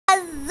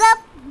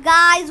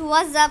Guys,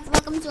 what's up?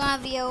 Welcome to our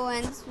video.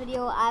 In this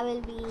video I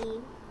will be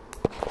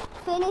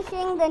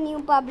finishing the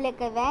new public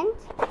event.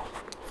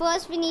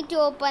 First we need to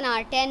open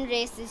our 10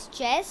 races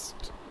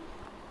chest.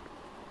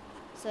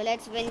 So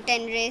let's win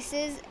 10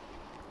 races.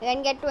 We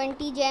can get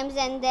 20 gems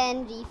and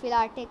then refill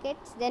our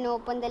tickets. Then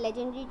open the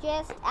legendary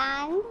chest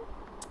and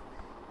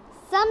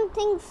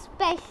something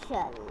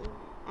special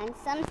and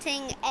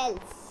something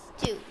else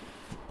too,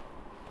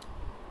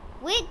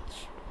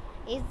 which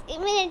is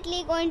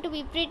imminently going to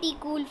be pretty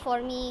cool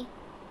for me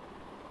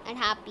and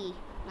happy.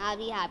 I'll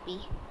be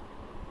happy.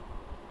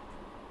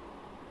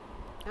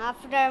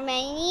 After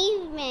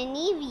many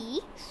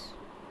weeks,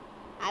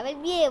 I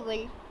will be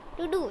able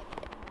to do it.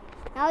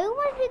 Now you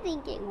must be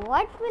thinking,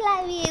 what will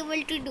I be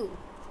able to do?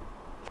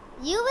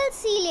 You will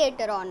see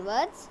later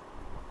onwards.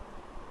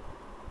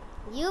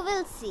 You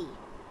will see.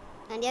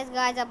 And yes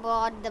guys, I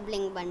bought the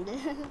bling bundle.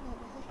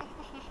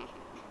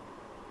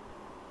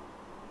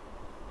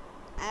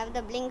 I have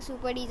the bling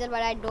super diesel,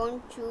 but I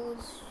don't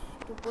choose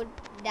to put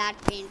that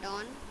paint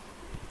on.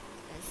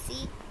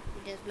 See,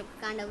 it just looks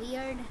kind of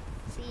weird.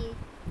 See,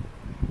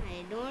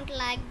 I don't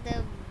like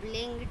the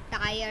bling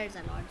tires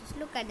a lot. Just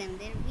look at them,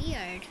 they're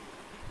weird.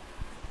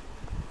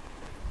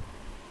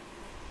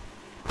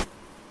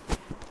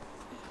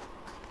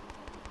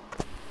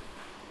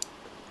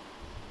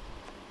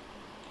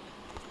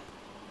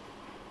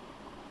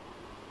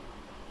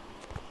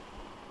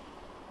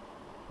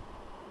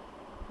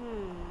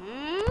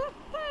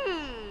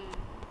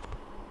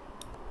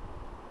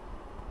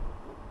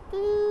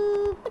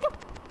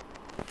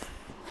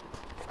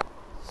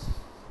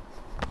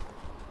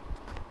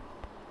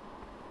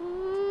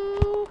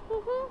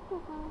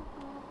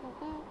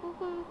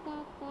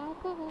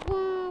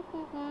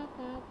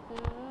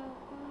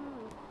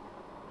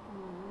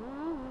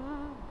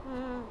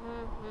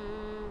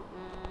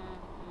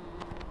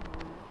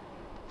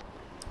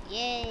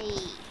 Yay!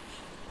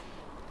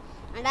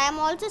 And I am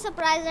also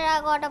surprised that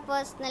I got a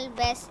personal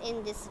best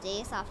in this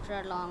race after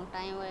a long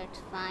time, but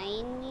it's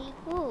finally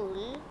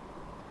cool.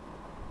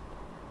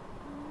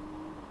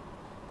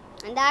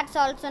 And that's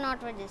also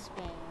not for this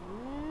paint.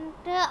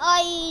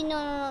 I no.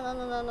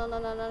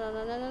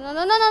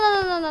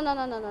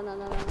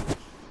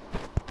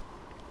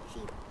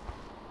 Sheep.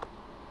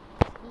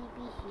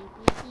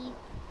 Sheep.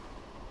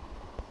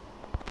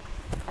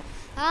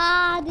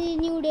 The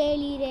new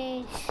daily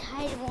race.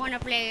 I want to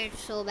play it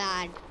so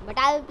bad, but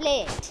I will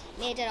play it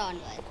later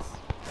onwards.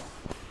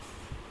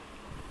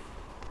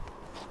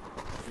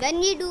 When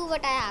we do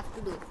what I have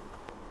to do.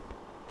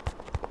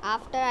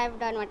 After I've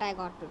done what I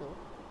got to do.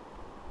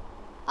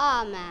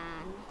 Oh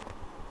man.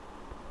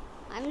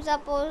 I'm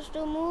supposed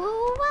to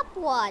move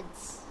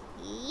upwards.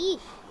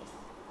 Eesh.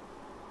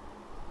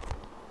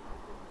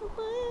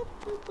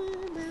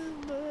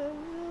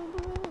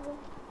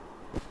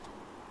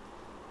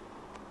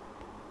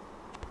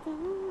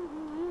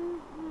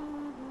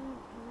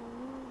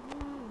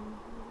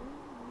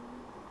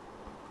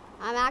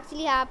 I'm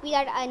actually happy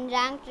that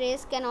unranked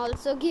race can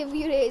also give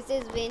you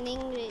races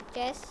winning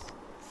chests.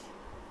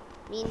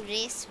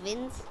 Race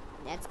wins.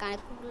 That's kind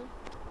of cool.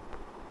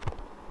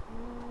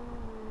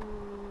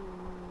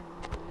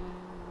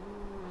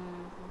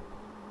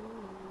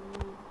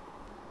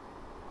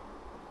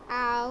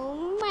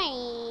 Oh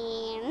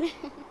man.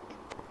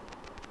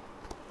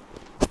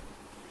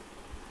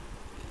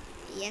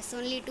 Yes,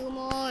 only 2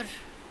 more.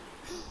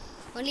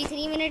 Only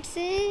 3 minutes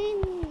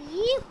in.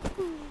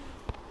 Yoo-hoo.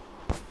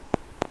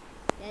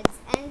 Let's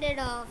end it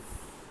off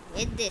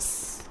with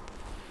this.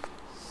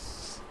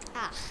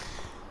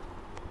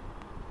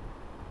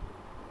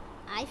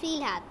 I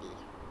feel happy.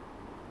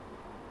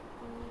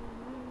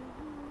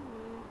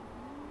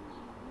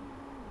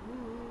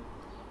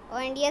 Oh,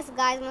 and yes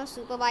guys, my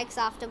super bikes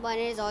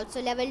afterburner is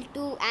also level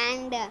 2.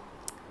 And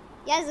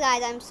yes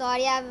guys, I'm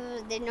sorry I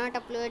did not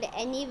upload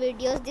any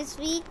videos this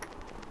week.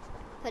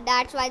 So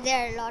that's why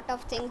there are a lot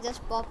of things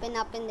just popping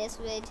up in this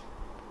vid.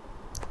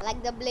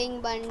 Like the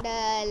bling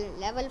bundle,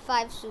 level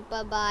 5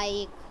 super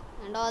bike,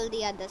 and all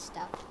the other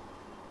stuff.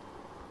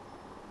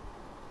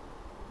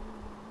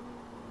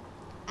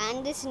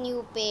 And this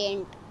new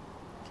paint.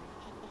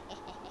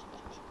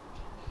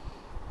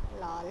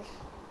 Lol.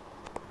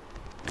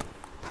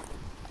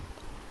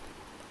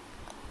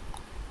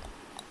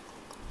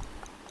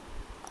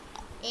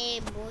 Hey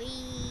boy.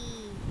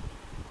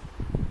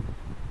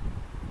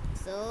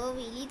 So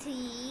wheelie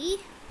 3.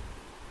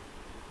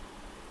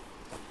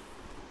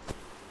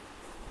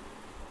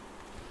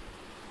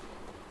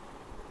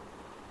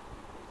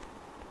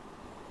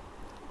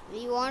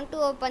 We want to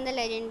open the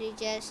legendary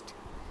chest.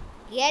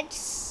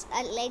 Gets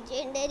a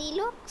legendary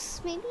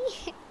looks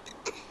maybe.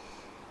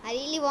 I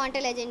really want a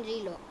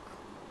legendary look.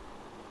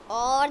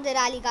 Or the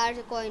rally cars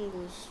coin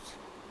boost.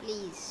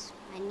 Please.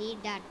 I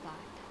need that part.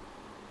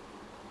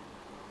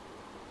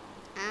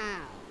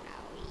 Now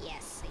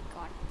yes, I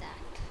got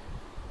that.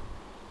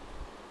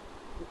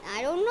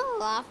 I don't know.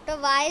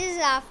 Why is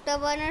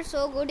afterburner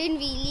so good in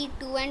wheelie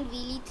 2 and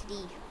wheelie 3? I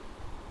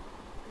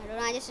don't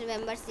know. I just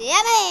remember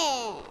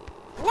saying,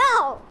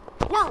 no,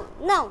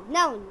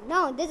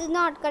 this is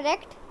not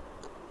correct.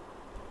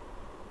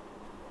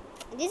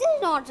 This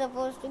is not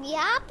supposed to be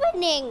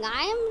happening.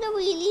 I am the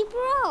wheelie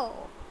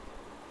pro.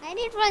 I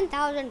did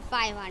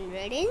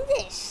 1500 in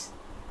this.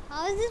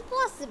 How is this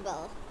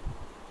possible?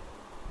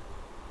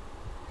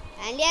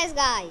 And yes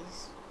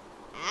guys,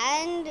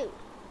 and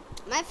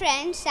my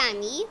friend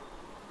Sammy,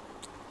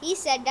 he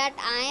said that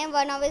I am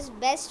one of his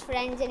best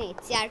friends in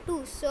HCR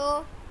too.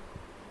 So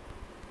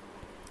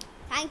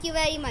thank you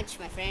very much,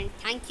 my friend.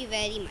 Thank you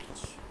very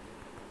much.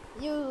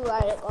 You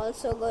are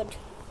also good.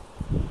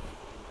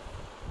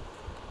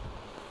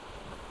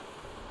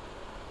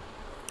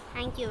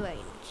 Thank you very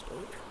much,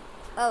 dude.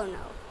 Oh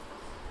no.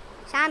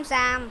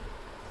 Sam.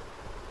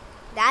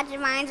 That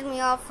reminds me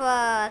of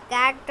a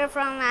character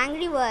from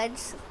Angry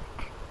Birds.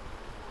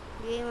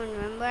 Do you even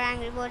remember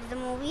Angry Birds the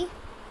movie?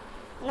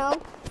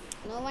 No?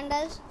 No one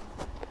does?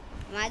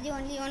 Am I the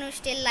only one who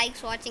still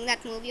likes watching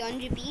that movie on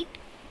repeat?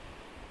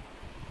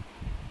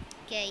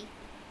 Okay.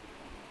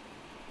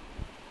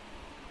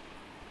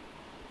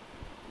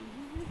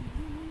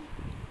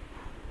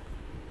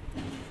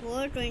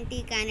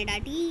 .420 Canada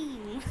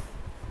team.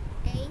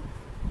 Okay.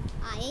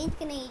 I ain't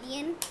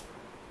Canadian.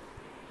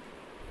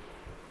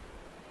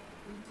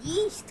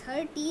 Geez,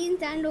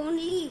 13th and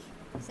only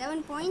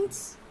 7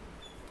 points.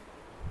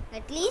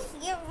 At least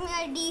give me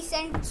a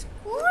decent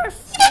score,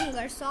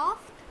 Fingersoft.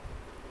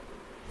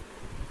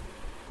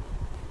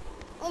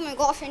 Oh my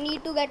gosh, I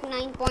need to get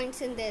 9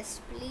 points in this,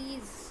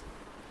 please.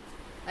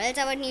 Or else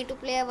I would need to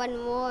play one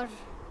more.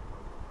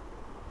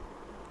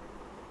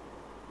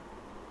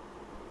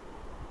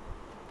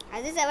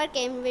 Has this ever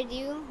came with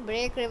you?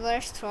 Brake,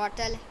 reverse,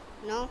 throttle?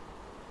 No?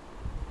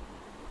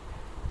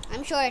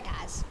 I'm sure it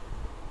has.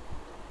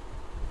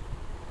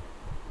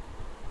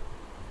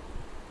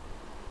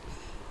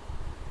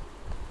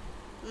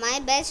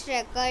 My best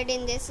record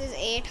in this is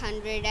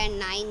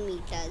 809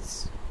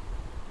 meters.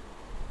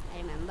 I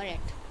remember it.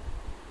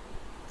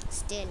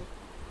 Still.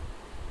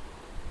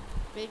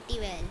 Pretty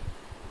well.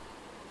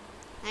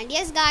 And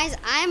yes guys,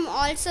 I am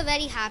also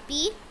very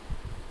happy.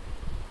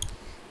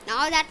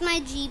 Now that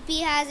my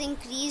GP has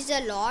increased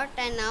a lot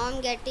and now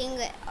I'm getting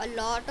a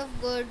lot of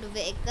good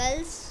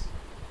vehicles.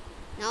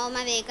 Now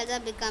my vehicles are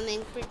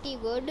becoming pretty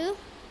good.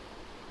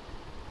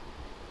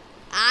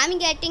 I'm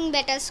getting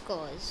better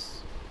scores.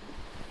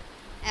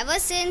 Ever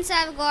since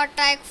I've got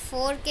like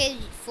 4.1k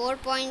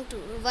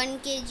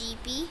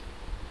GP,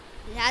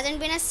 there hasn't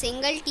been a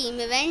single team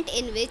event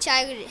in which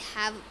I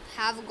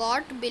have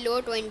got below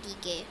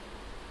 20k,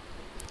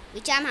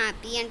 which I'm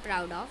happy and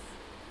proud of.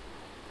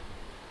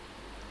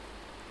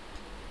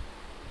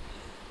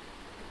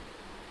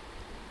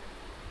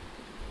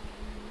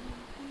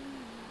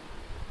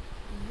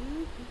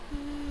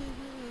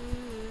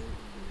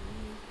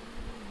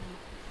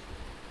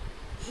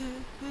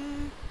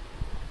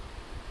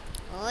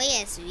 Oh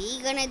yes, we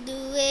gonna do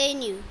a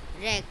new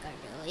record.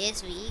 Oh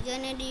yes, we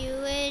gonna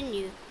do a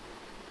new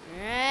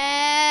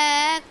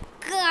record,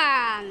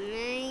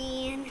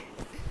 man.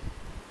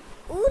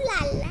 Ooh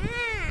la la.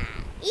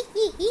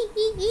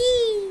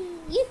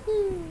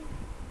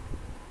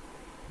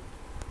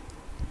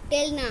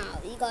 Till now,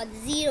 we got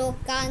 0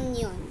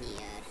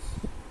 canyoneers.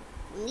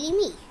 Only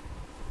me.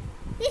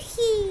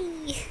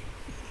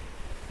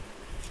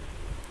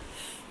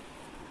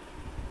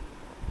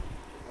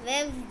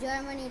 Where's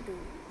Germany too?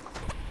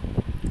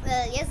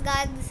 Well, yes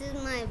guys, this is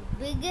my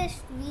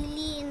biggest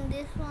wheelie in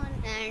this one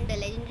and the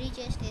legendary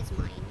chest is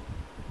mine.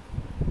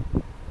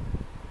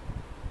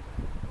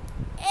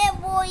 Hey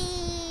boy!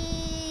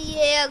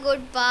 Yeah,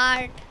 good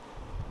part.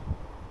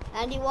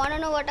 And you wanna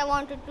know what I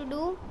wanted to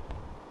do?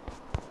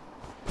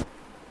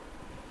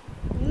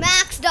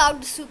 Maxed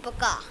out the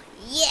supercar.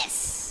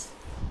 Yes!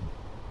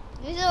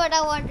 This is what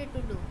I wanted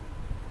to do.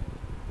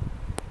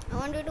 I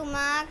wanted to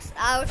max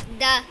out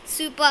the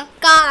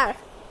supercar.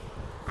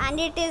 And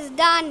it is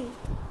done.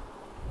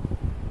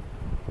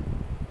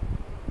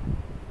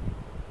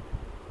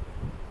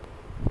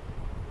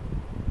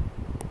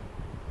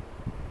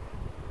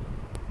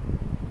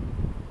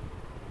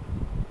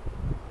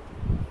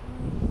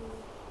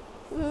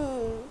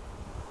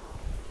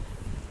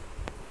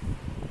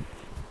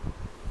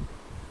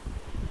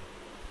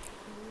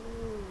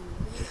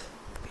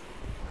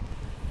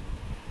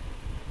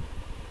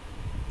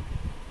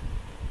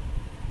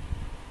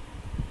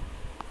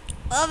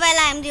 Oh well,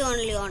 I am the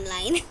only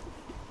online.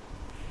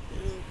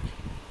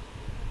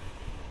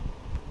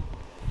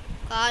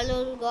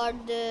 Carlos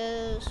got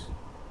this.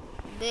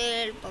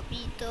 Bill,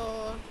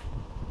 Papito.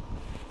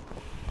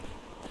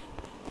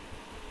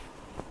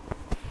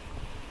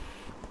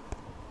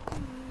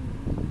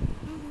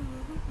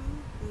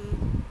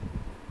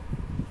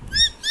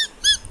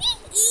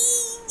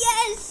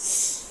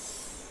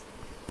 Yes!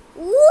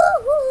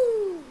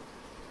 Woohoo!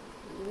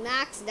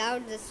 Maxed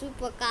out the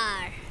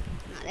supercar.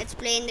 Now let's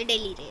play in the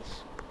daily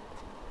race.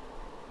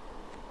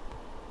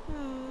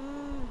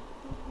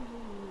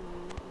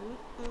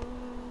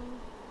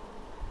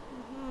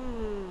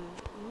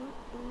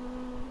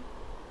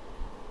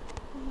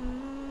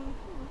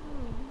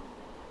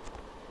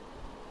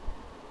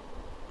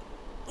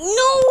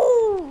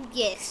 No!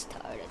 Yes,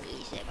 third. At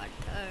least I got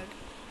third.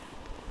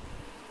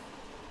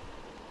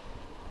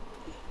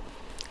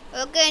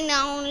 Okay,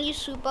 now only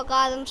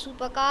supercars and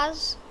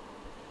supercars.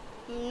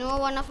 No,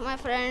 one of my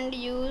friend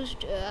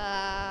used.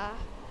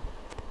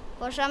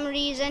 For some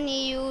reason,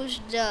 he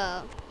used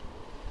the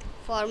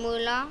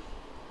formula.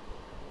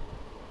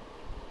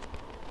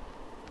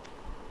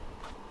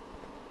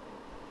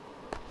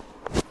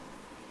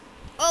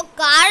 Oh,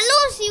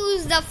 Carlos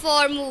used the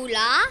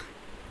formula.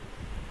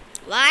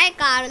 Why,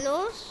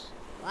 Carlos?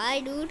 Why,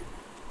 dude?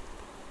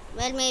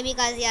 Well, maybe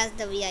because he has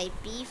the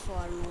VIP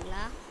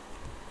formula.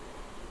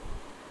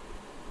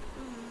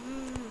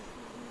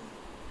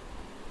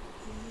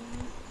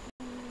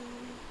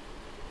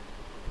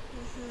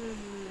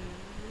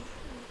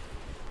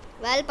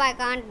 Well, I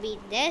can't beat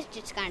this.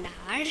 It's kind of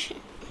hard.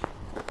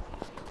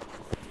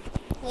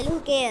 Well, who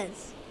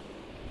cares?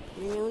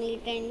 It's only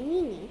 10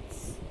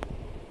 minutes.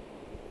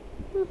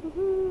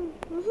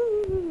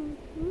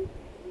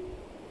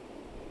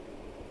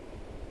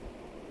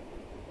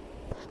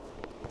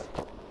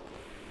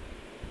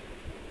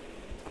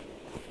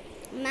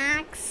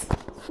 Max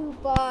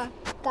Super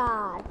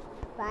Car.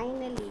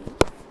 Finally.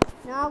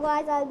 Now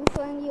guys, I'll be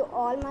showing you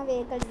all my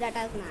vehicles that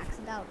I've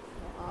maxed out.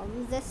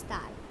 From the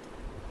start.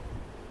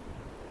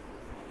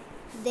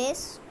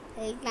 This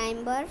hill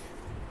climber.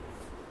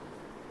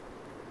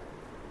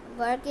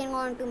 Working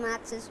on to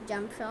max his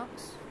jump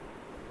shocks.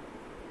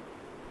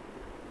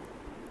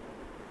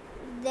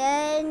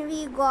 Then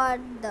we got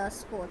the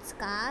sports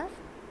car.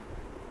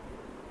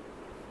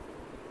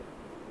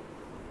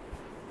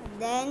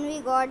 Then we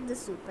got the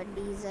super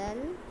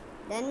diesel.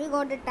 Then we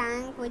got the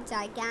tank, which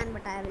I can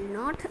but I will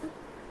not.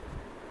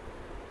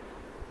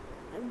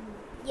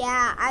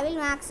 Yeah, I will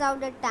max out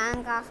the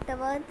tank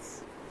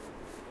afterwards.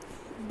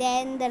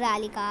 Then the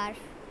rally car.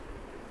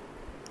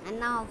 And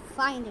now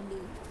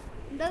finally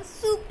the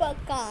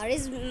supercar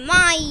is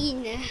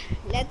mine.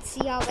 Let's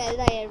see how well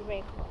the air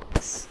brake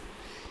works.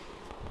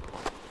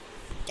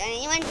 Can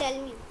anyone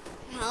tell me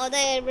how the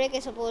air brake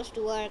is supposed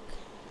to work?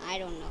 I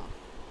don't know.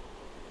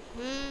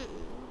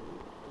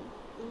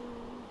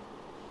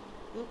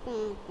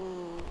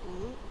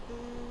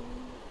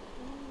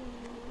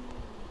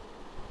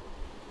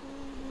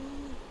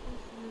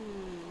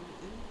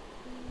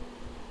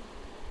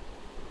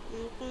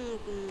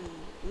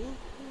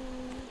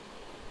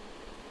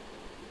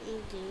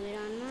 Do it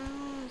on my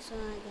own, so I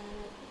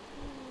gotta.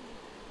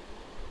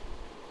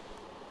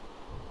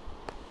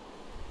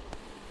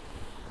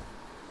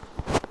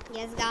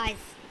 Yes,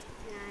 guys,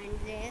 and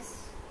this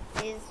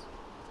is,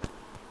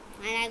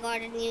 and I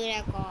got a new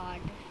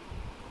record.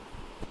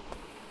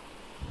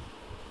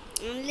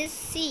 And let's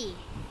see.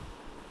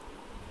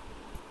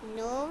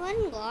 No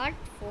one got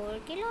 4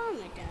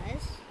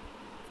 kilometers.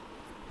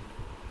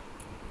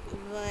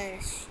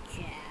 Where's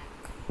Jack?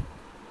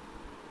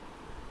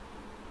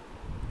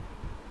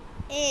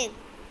 Hey,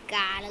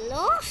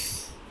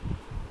 Carlos?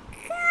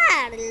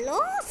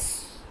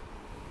 Carlos?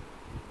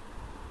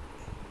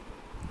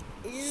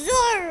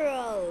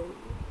 Zorro!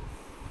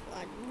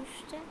 What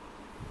booster?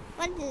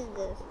 What is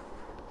this?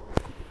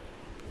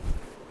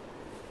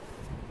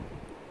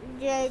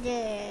 JJ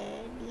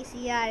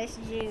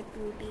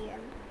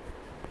DCRSJ2TM.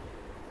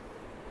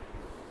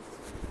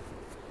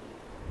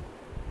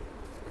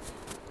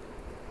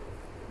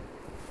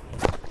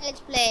 Let's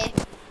play.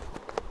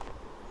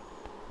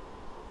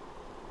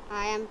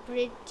 I am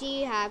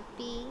pretty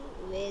happy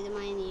with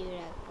my new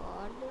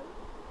record.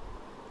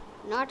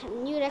 Not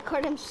new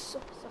record, I'm so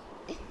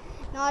sorry.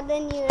 Not the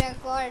new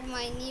record,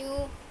 my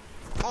new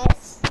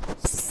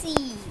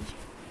SC.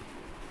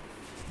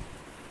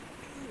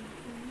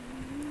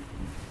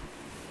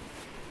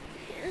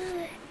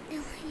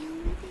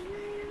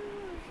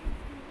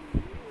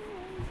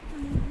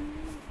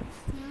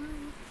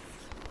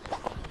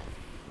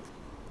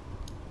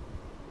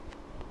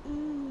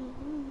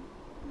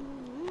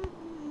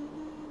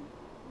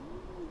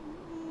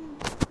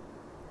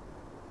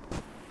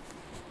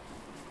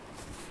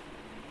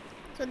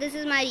 So this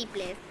is my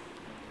replay.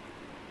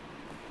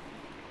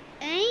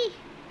 Eh?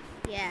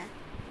 Yeah.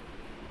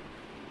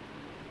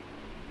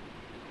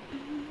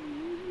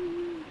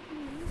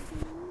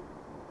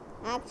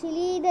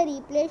 Actually, the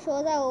replay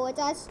shows I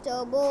overcharged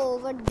turbo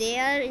over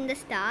there in the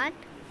start,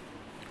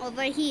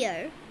 over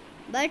here.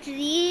 But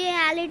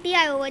reality,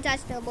 I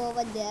overcharged turbo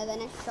over there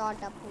when I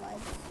shot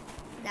upwards.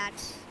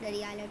 That's the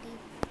reality.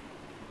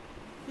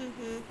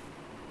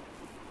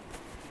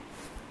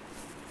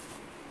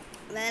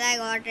 Well, I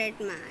got it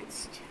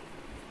maxed.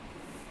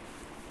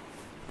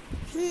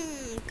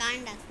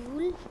 Kinda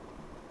cool.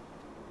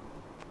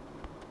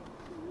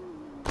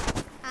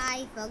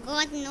 I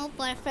forgot no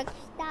perfect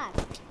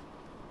start.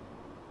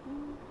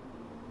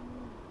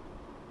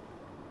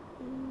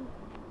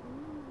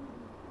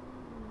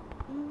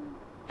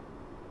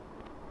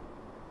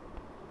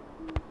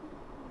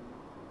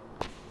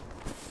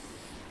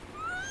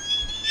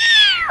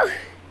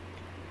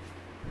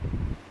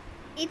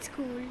 It's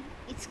cool.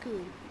 It's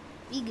cool.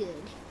 Be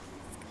good.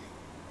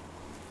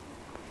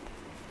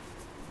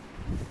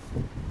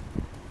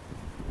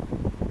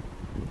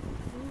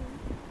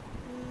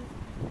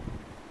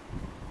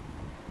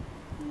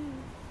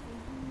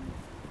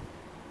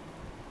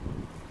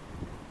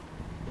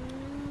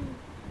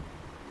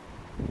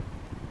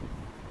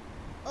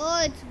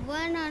 Oh, it's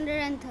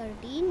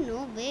 113?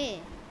 No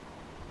way.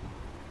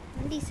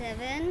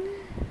 27.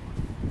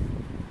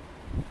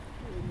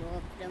 We go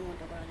up the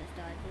motocross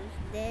starters,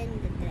 then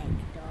the track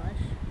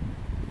stars,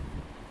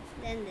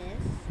 then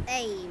this.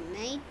 Hey,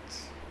 mate.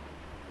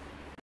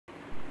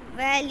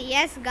 Well,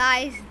 yes,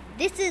 guys,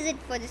 this is it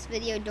for this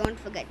video. Don't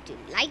forget to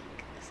like,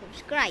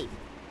 subscribe,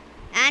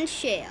 and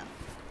share.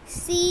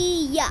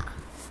 See ya.